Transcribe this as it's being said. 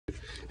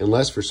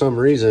unless for some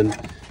reason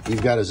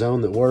you've got a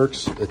zone that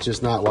works, it's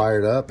just not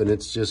wired up and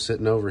it's just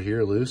sitting over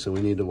here loose and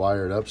we need to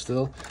wire it up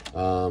still.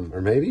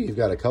 Or maybe you've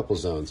got a couple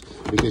zones,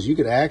 because you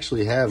could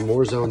actually have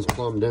more zones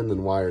plumbed in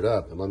than wired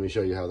up. And let me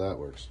show you how that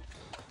works.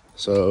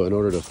 So in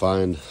order to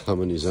find how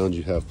many zones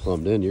you have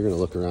plumbed in, you're going to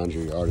look around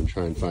your yard and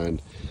try and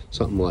find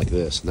something like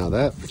this. Now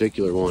that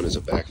particular one is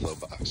a backflow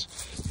box,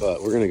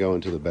 but we're going to go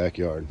into the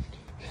backyard.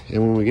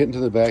 And when we get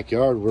into the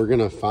backyard, we're going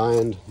to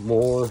find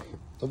more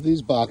of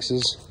these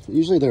boxes.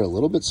 Usually they're a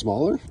little bit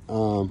smaller.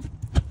 You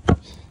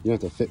don't have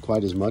to fit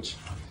quite as much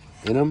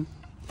in them.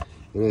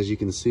 And as you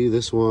can see,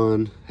 this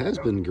one has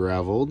been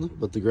graveled,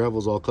 but the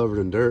gravel's all covered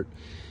in dirt.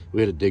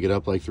 We had to dig it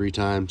up like 3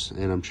 times,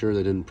 and I'm sure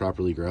they didn't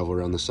properly gravel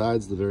around the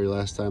sides the very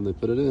last time they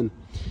put it in.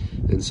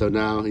 And so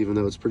now, even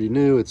though it's pretty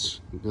new,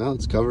 it's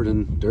covered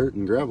in dirt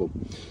and gravel.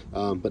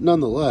 But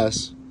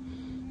nonetheless,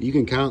 you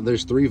can count,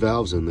 there's 3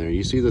 valves in there.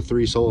 You see the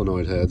 3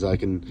 solenoid heads. I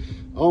can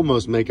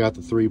almost make out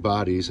the 3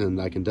 bodies,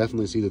 and I can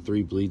definitely see the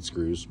 3 bleed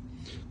screws.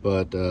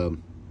 But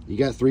you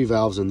got 3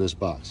 valves in this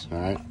box, all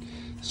right?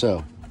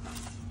 So,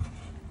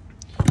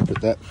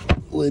 put that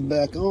lid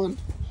back on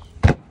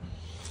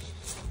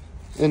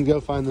and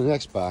go find the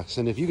next box.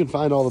 And if you can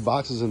find all the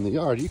boxes in the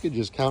yard, you could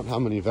just count how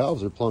many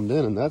valves are plumbed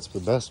in, and that's the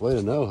best way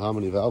to know how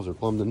many valves are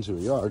plumbed into a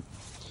yard.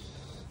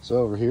 So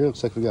over here,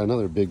 looks like we got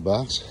another big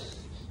box.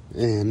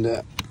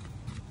 And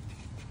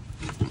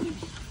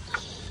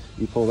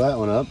you pull that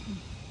one up,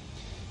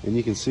 and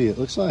you can see it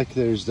looks like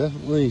there's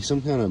definitely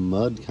some kind of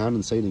mud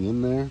condensating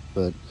in there,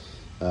 but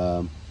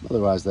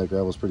otherwise that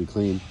gravel's pretty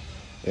clean,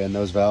 and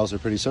those valves are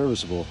pretty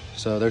serviceable.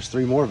 So there's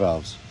 3 more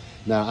valves.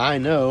 Now I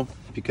know,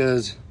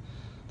 because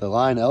the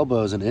line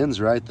elbows and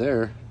ends right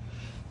there,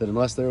 that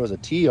unless there was a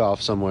tee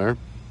off somewhere,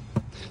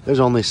 there's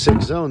only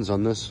 6 zones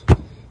on this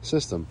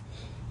system.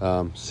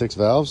 6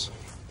 valves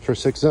for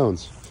 6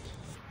 zones.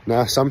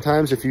 Now,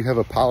 sometimes if you have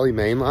a poly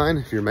main line,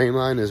 if your main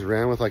line is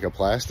ran with like a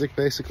plastic,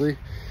 basically,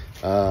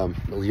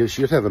 you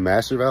should have a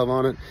master valve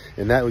on it,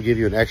 and that would give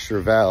you an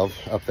extra valve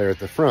up there at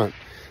the front.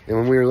 And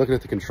when we were looking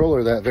at the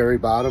controller, that very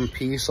bottom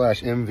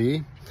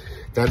P/MV,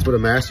 that's what a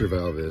master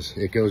valve is.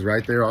 It goes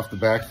right there off the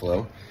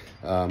backflow.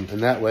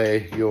 And that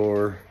way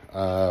your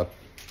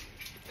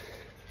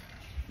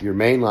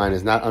main line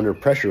is not under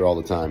pressure all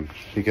the time,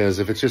 because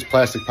if it's just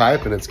plastic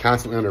pipe and it's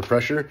constantly under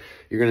pressure,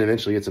 you're going to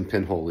eventually get some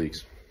pinhole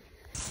leaks.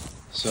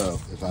 So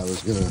if I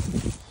was going to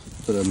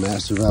put a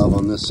master valve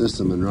on this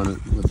system and run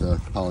it with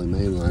a poly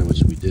main line,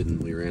 which we didn't,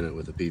 we ran it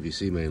with a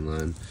PVC main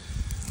line,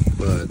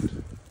 but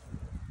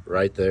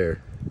right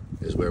there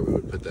is where we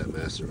would put that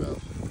master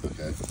valve,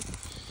 okay?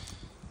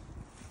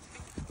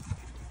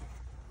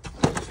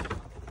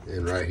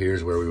 And right here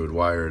is where we would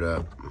wire it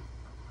up,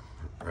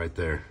 right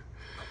there.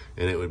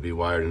 And it would be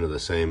wired into the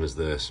same as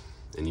this.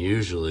 And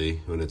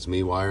usually when it's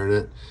me wiring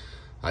it,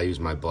 I use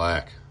my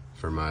black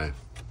for my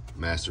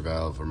master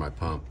valve or my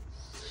pump.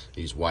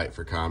 I use white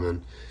for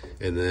common.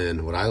 And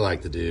then what I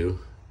like to do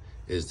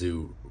is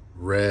do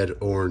red,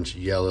 orange,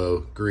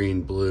 yellow,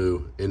 green,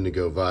 blue,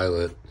 indigo,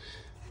 violet,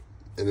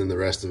 and then the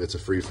rest of it's a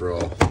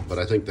free-for-all. But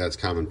I think that's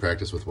common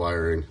practice with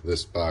wiring.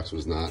 This box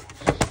was not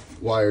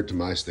wired to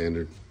my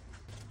standard.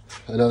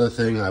 Another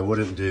thing I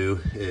wouldn't do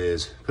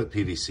is put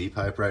PVC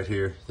pipe right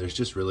here. There's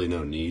just really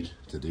no need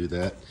to do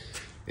that.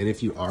 And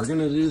if you are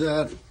gonna do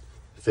that,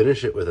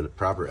 finish it with a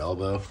proper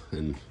elbow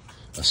and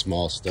a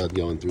small stud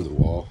going through the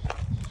wall.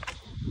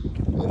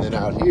 And then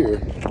out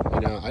here,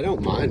 you know, I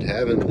don't mind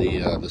having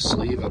the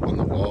sleeve up on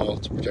the wall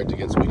to protect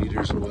against weed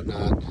eaters or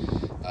whatnot.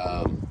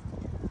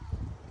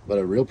 But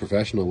a real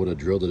professional would have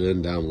drilled it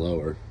in down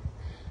lower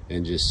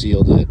and just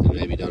sealed it and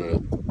maybe done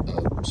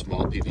a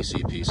small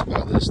PVC piece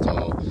about this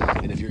tall.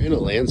 And if you're in a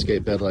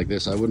landscape bed like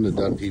this, I wouldn't have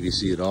done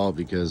PVC at all,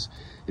 because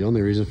the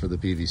only reason for the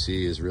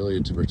PVC is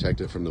really to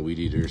protect it from the weed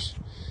eaters.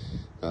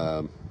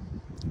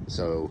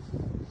 So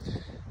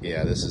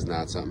yeah, this is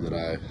not something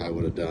that I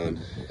would have done.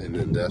 And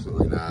then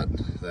definitely not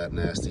that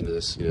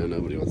nastiness. You know,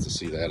 nobody wants to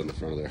see that in the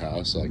front of their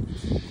house. Like,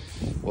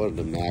 what an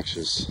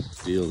obnoxious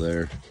deal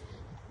there.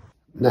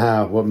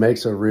 Now, what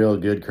makes a real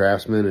good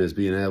craftsman is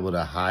being able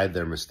to hide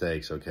their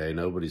mistakes, okay?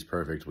 Nobody's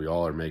perfect. We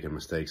all are making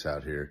mistakes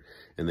out here.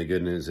 And the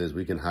good news is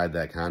we can hide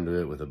that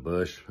conduit with a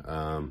bush.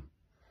 We're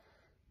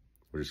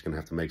just going to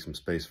have to make some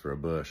space for a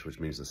bush, which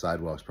means the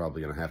sidewalk's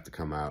probably going to have to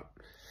come out.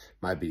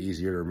 Might be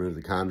easier to remove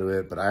the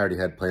conduit, but I already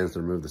had plans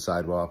to remove the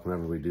sidewalk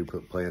whenever we do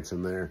put plants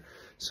in there.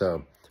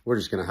 So we're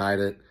just going to hide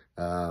it.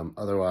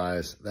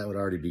 Otherwise, that would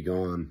already be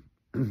gone.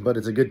 But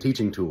it's a good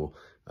teaching tool,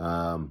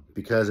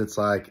 because it's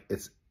like,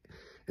 it's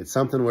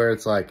something where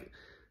it's like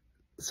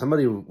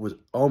somebody was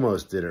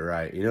almost did it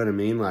right. You know what I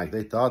mean? Like,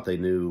 they thought they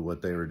knew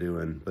what they were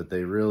doing, but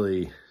they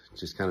really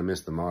just kind of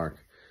missed the mark.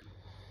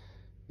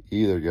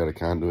 You either got to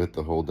conduit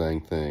the whole dang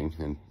thing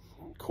and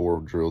core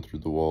drill through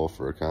the wall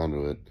for a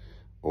conduit,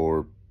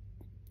 or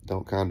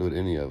don't conduit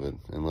any of it,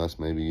 unless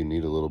maybe you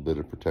need a little bit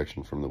of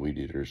protection from the weed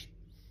eaters.